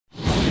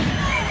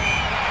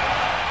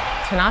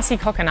Thanasi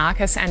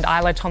Kokkinakis and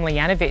Ajla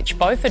Tomljanovic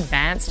both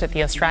advanced at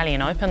the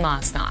Australian Open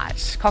last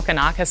night.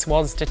 Kokkinakis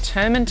was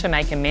determined to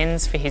make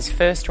amends for his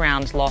first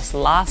round loss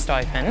last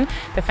Open,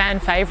 the fan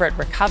favourite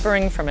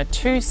recovering from a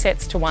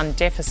 2-1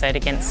 deficit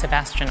against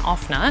Sebastian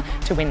Ofner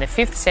to win the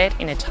fifth set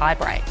in a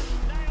tiebreak.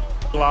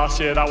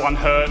 Last year that one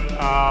hurt.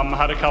 I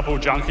had a couple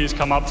of junkies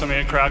come up to me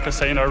at Crown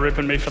Casino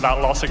ripping me for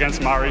that loss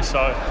against Murray, so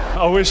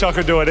I wish I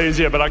could do it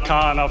easier, but I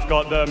can't. I've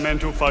got the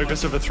mental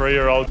focus of a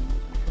 3-year-old.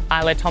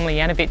 Ajla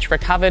Tomljanovic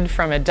recovered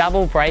from a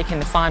double break in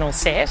the final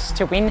set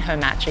to win her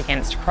match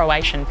against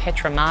Croatian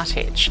Petra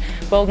Martic.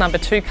 World number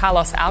 2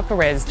 Carlos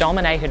Alcaraz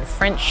dominated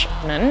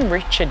Frenchman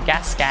Richard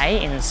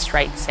Gasquet in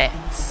straight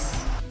sets.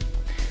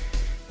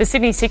 The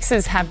Sydney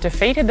Sixers have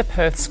defeated the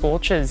Perth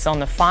Scorchers on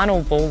the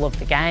final ball of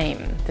the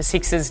game. The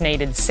Sixers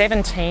needed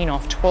 17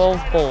 off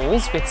 12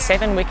 balls with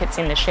 7 wickets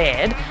in the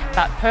shed,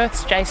 but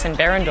Perth's Jason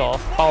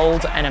Behrendorff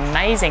bowled an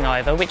amazing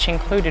over which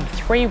included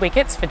 3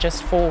 wickets for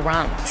just 4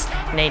 runs.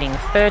 Needing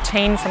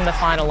 13 from the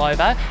final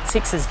over,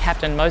 Sixers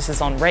captain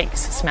Moses Henriques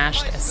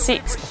smashed a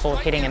 6 before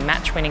hitting a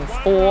match-winning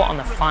 4 on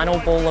the final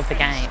ball of the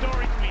game.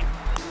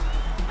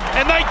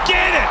 And they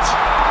get it!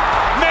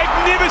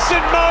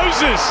 Magnificent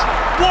Moses!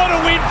 What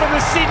a win from the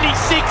Sydney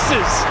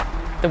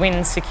Sixers! The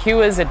win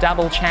secures a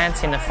double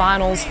chance in the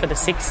finals for the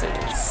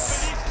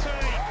Sixers.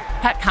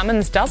 Pat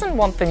Cummins doesn't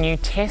want the new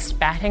Test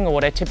batting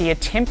order to be a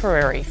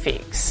temporary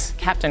fix.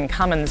 Captain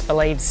Cummins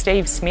believes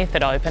Steve Smith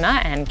at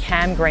opener and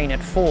Cam Green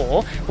at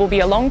 4 will be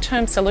a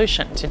long-term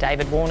solution to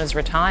David Warner's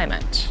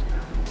retirement.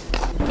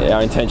 Yeah,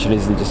 our intention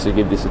isn't just to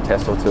give this a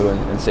test or two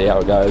and see how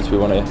it goes. We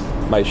want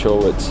to make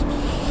sure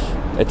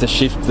it's a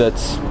shift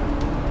that's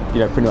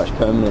pretty much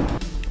permanent.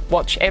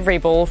 Watch every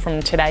ball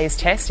from today's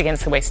test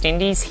against the West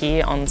Indies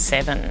here on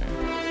 7.